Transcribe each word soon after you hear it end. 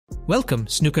Welcome,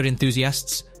 snooker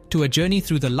enthusiasts, to a journey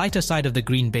through the lighter side of the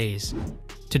green baize.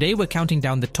 Today we're counting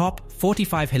down the top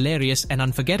 45 hilarious and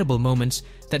unforgettable moments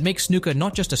that make snooker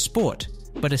not just a sport,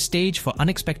 but a stage for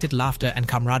unexpected laughter and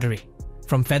camaraderie.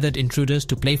 From feathered intruders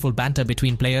to playful banter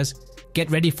between players,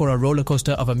 get ready for a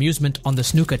rollercoaster of amusement on the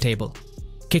snooker table.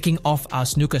 Kicking off our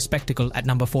snooker spectacle at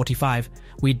number 45,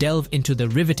 we delve into the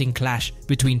riveting clash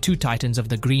between two titans of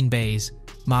the green baize,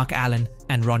 Mark Allen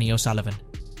and Ronnie O'Sullivan.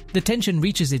 The tension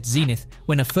reaches its zenith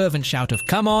when a fervent shout of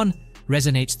 "Come on!"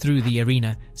 resonates through the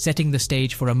arena, setting the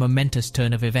stage for a momentous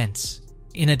turn of events.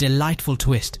 In a delightful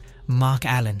twist, Mark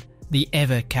Allen, the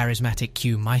ever-charismatic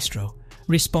cue maestro,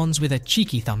 responds with a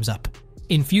cheeky thumbs up,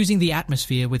 infusing the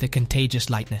atmosphere with a contagious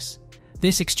lightness.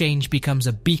 This exchange becomes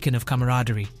a beacon of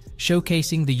camaraderie,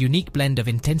 showcasing the unique blend of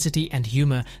intensity and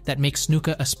humor that makes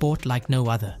snooker a sport like no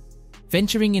other.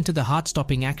 Venturing into the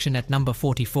heart-stopping action at number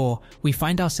 44, we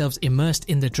find ourselves immersed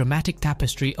in the dramatic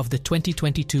tapestry of the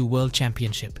 2022 World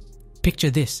Championship. Picture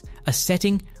this, a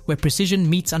setting where precision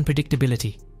meets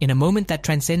unpredictability. In a moment that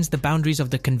transcends the boundaries of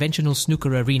the conventional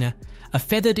snooker arena, a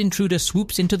feathered intruder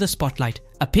swoops into the spotlight,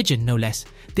 a pigeon no less.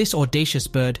 This audacious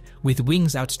bird, with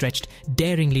wings outstretched,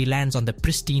 daringly lands on the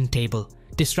pristine table,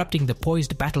 disrupting the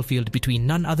poised battlefield between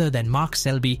none other than Mark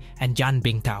Selby and Jan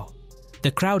Bingtao. The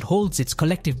crowd holds its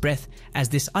collective breath as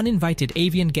this uninvited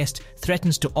avian guest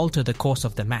threatens to alter the course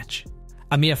of the match.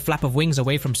 A mere flap of wings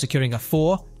away from securing a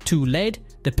 4-2 lead,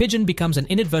 the pigeon becomes an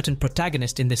inadvertent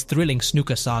protagonist in this thrilling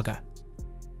snooker saga.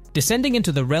 Descending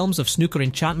into the realms of snooker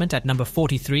enchantment at number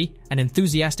 43, an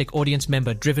enthusiastic audience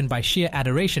member driven by sheer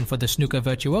adoration for the snooker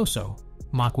virtuoso,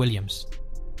 Mark Williams.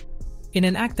 In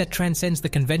an act that transcends the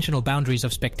conventional boundaries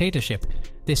of spectatorship,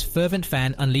 this fervent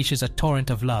fan unleashes a torrent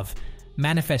of love,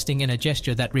 manifesting in a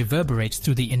gesture that reverberates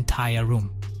through the entire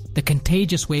room. The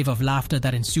contagious wave of laughter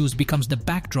that ensues becomes the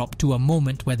backdrop to a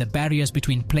moment where the barriers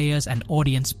between players and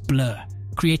audience blur,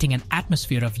 creating an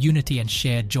atmosphere of unity and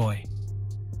shared joy.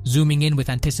 Zooming in with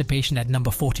anticipation at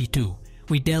number 42,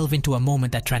 we delve into a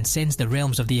moment that transcends the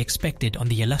realms of the expected on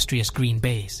the illustrious green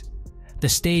baize. The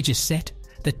stage is set,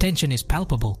 the tension is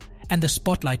palpable, and the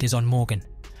spotlight is on Morgan,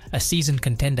 a seasoned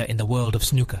contender in the world of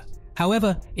snooker.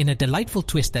 However, in a delightful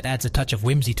twist that adds a touch of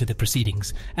whimsy to the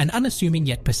proceedings, an unassuming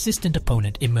yet persistent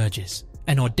opponent emerges,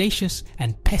 an audacious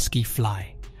and pesky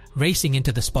fly. Racing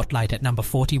into the spotlight at number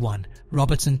 41,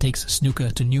 Robertson takes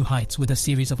snooker to new heights with a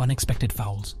series of unexpected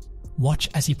fouls. Watch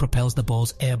as he propels the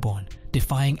balls airborne,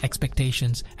 defying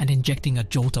expectations and injecting a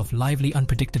jolt of lively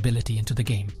unpredictability into the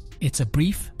game. It's a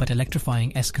brief but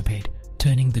electrifying escapade,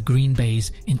 turning the green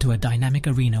baize into a dynamic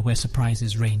arena where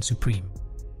surprises reign supreme.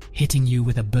 Hitting you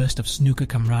with a burst of snooker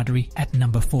camaraderie at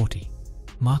number 40.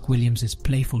 Mark Williams'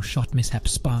 playful shot mishap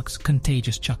sparks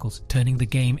contagious chuckles, turning the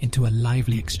game into a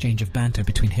lively exchange of banter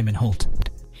between him and Holt.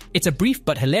 It's a brief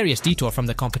but hilarious detour from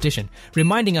the competition,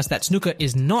 reminding us that snooker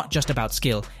is not just about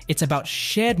skill, it's about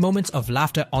shared moments of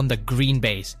laughter on the green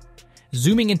baize.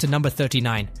 Zooming into number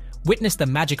 39, witness the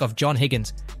magic of John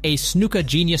Higgins, a snooker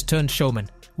genius turned showman.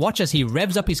 Watch as he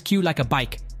revs up his cue like a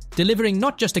bike, delivering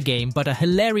not just a game but a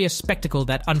hilarious spectacle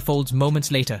that unfolds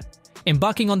moments later.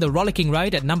 Embarking on the rollicking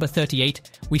ride at number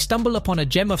 38, we stumble upon a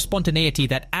gem of spontaneity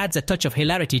that adds a touch of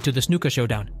hilarity to the snooker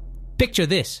showdown. Picture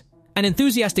this. An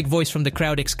enthusiastic voice from the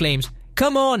crowd exclaims,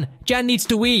 "Come on, Jan needs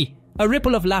to wee!" A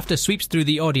ripple of laughter sweeps through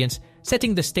the audience,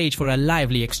 setting the stage for a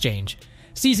lively exchange.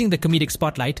 Seizing the comedic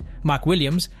spotlight, Mark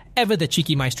Williams, ever the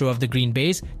cheeky maestro of the green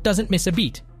baize, doesn't miss a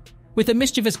beat. With a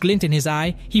mischievous glint in his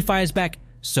eye, he fires back,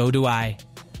 "So do I."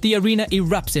 The arena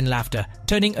erupts in laughter,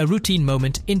 turning a routine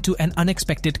moment into an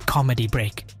unexpected comedy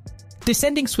break.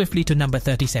 Descending swiftly to number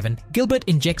 37, Gilbert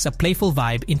injects a playful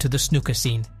vibe into the snooker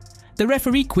scene. The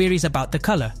referee queries about the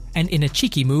color, and in a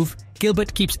cheeky move,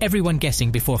 Gilbert keeps everyone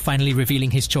guessing before finally revealing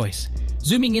his choice.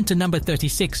 Zooming into number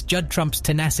 36, Judd Trump's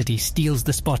tenacity steals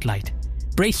the spotlight.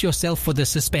 Brace yourself for the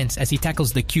suspense as he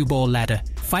tackles the cue ball ladder,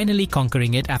 finally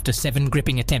conquering it after 7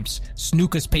 gripping attempts.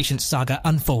 Snooker's patient saga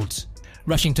unfolds.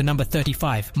 Rushing to number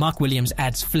 35, Mark Williams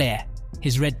adds flair.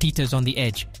 His red teeters on the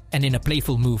edge, and in a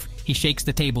playful move, he shakes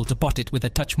the table to pot it with a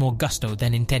touch more gusto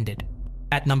than intended.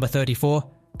 At number 34,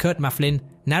 Kurt Mafflin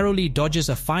narrowly dodges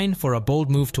a fine for a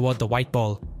bold move toward the white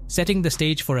ball, setting the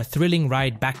stage for a thrilling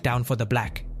ride back down for the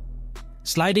black.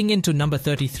 Sliding into number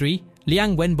 33,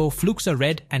 Liang Wenbo flukes a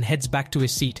red and heads back to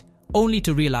his seat, only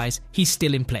to realize he's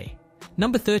still in play.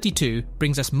 Number 32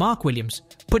 brings us Mark Williams,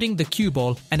 putting the cue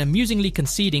ball and amusingly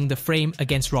conceding the frame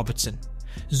against Robertson.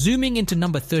 Zooming into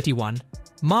number 31,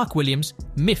 Mark Williams,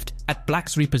 miffed at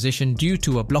black's reposition due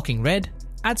to a blocking red,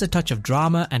 adds a touch of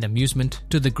drama and amusement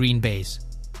to the green baize.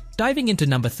 Diving into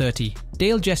number 30,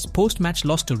 Dale Jest's post-match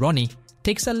loss to Ronnie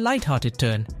takes a light-hearted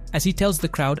turn as he tells the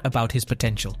crowd about his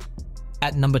potential.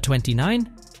 At number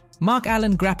 29, Mark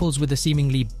Allen grapples with a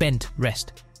seemingly bent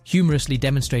wrist, humorously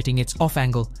demonstrating its off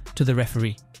angle to the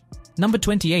referee. Number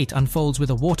 28 unfolds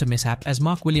with a water mishap as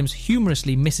Mark Williams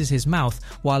humorously misses his mouth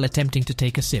while attempting to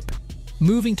take a sip.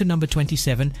 Moving to number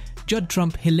 27, Judd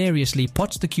Trump hilariously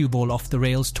pots the cue ball off the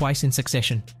rails twice in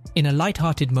succession. In a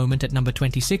light-hearted moment at number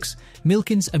 26,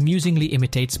 Milkins amusingly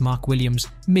imitates Mark Williams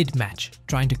mid-match,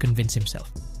 trying to convince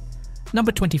himself.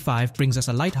 Number 25 brings us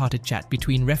a light-hearted chat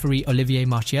between referee Olivier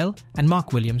Martial and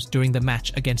Mark Williams during the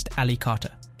match against Ali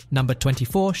Carter. Number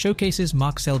 24 showcases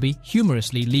Mark Selby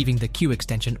humorously leaving the cue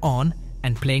extension on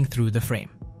and playing through the frame.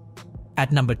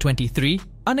 At number 23,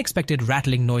 unexpected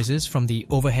rattling noises from the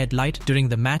overhead light during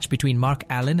the match between Mark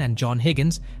Allen and John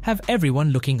Higgins have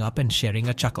everyone looking up and sharing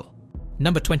a chuckle.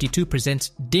 Number 22 presents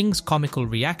Ding's comical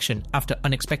reaction after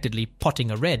unexpectedly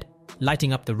potting a red,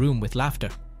 lighting up the room with laughter.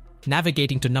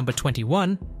 Navigating to number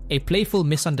 21, a playful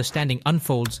misunderstanding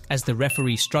unfolds as the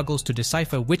referee struggles to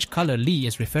decipher which color Lee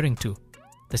is referring to.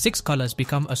 The 6 colors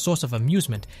become a source of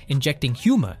amusement, injecting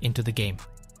humor into the game.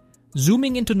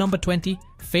 Zooming into number 20,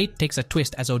 fate takes a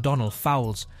twist as O'Donnell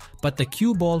fouls, but the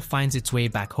cue ball finds its way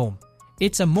back home.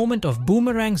 It's a moment of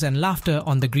boomerangs and laughter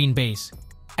on the green baize.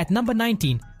 At number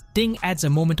 19, Ding adds a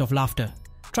moment of laughter,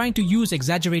 trying to use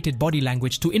exaggerated body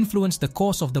language to influence the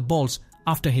course of the balls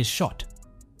after his shot.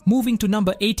 Moving to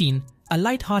number 18, a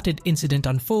light-hearted incident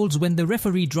unfolds when the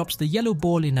referee drops the yellow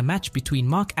ball in a match between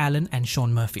Mark Allen and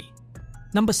Sean Murphy.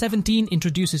 Number 17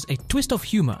 introduces a twist of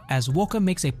humor as Walker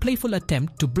makes a playful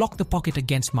attempt to block the pocket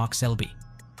against Mark Selby.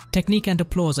 Technique and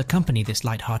applause accompany this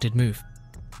light-hearted move.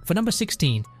 For number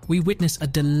 16, we witness a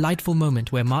delightful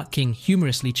moment where Mark King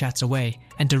humorously chats away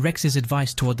and directs his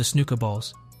advice toward the snooker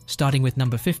balls. Starting with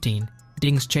number 15,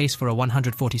 Ding's chase for a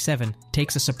 147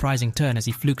 takes a surprising turn as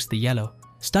he flukes the yellow.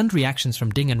 Stunned reactions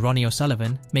from Ding and Ronnie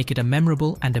O'Sullivan make it a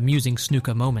memorable and amusing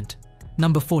snooker moment.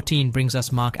 Number 14 brings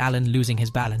us Mark Allen losing his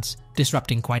balance,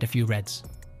 disrupting quite a few reds.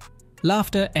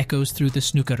 Laughter echoes through the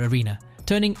snooker arena,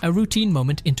 turning a routine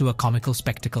moment into a comical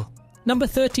spectacle. Number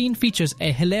 13 features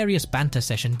a hilarious banter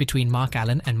session between Mark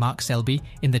Allen and Mark Selby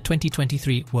in the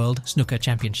 2023 World Snooker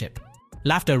Championship.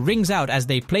 Laughter rings out as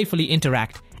they playfully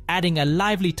interact, adding a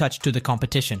lively touch to the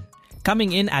competition.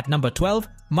 Coming in at number 12,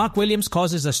 Mark Williams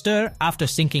causes a stir after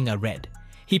sinking a red.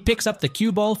 He picks up the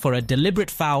cue ball for a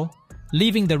deliberate foul,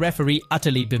 leaving the referee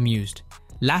utterly bemused.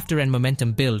 Laughter and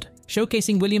momentum build,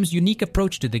 showcasing Williams' unique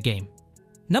approach to the game.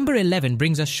 Number 11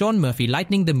 brings us Sean Murphy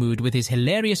lightening the mood with his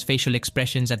hilarious facial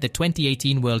expressions at the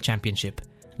 2018 World Championship.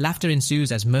 Laughter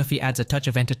ensues as Murphy adds a touch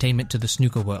of entertainment to the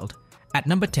snooker world. At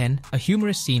number 10, a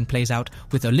humorous scene plays out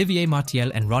with Olivier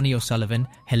Martial and Ronnie O'Sullivan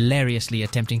hilariously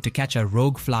attempting to catch a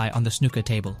rogue fly on the snooker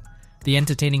table. The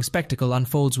entertaining spectacle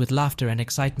unfolds with laughter and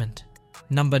excitement.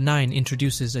 Number 9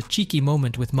 introduces a cheeky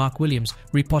moment with Mark Williams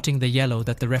repotting the yellow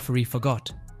that the referee forgot.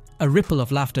 A ripple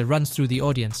of laughter runs through the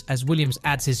audience as Williams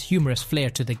adds his humorous flair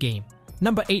to the game.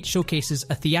 Number 8 showcases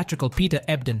a theatrical Peter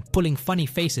Ebdon pulling funny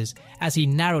faces as he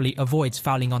narrowly avoids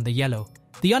fouling on the yellow.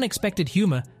 The unexpected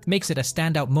humor makes it a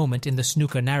standout moment in the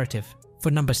snooker narrative.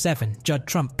 For number 7, Judd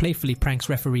Trump playfully pranks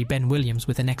referee Ben Williams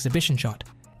with an exhibition shot,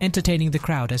 entertaining the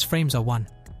crowd as frames are won.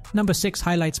 Number 6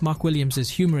 highlights Mark Williams'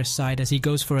 humorous side as he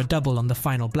goes for a double on the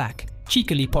final black,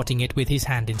 cheekily potting it with his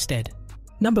hand instead.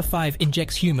 Number 5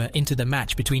 injects humor into the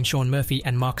match between Sean Murphy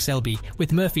and Mark Selby,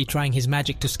 with Murphy trying his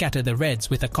magic to scatter the reds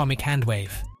with a comic hand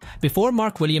wave. Before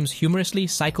Mark Williams humorously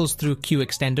cycles through cue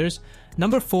extenders,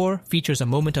 number 4 features a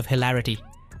moment of hilarity,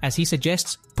 as he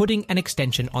suggests putting an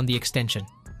extension on the extension.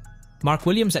 Mark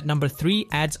Williams at number 3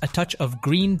 adds a touch of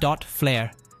green dot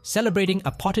flair, celebrating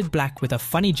a potted black with a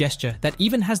funny gesture that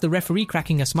even has the referee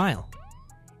cracking a smile.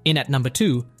 In at number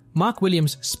 2, Mark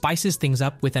Williams spices things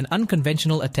up with an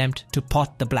unconventional attempt to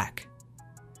pot the black.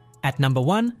 At number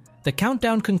 1, the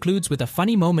countdown concludes with a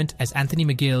funny moment as Anthony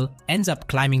McGill ends up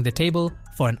climbing the table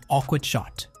for an awkward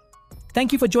shot.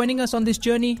 Thank you for joining us on this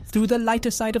journey through the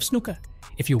lighter side of snooker.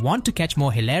 If you want to catch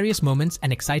more hilarious moments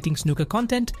and exciting snooker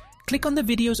content, click on the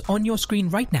videos on your screen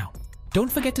right now.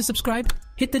 Don't forget to subscribe,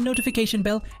 hit the notification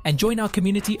bell, and join our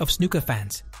community of snooker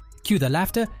fans. Cue the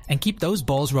laughter and keep those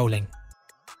balls rolling.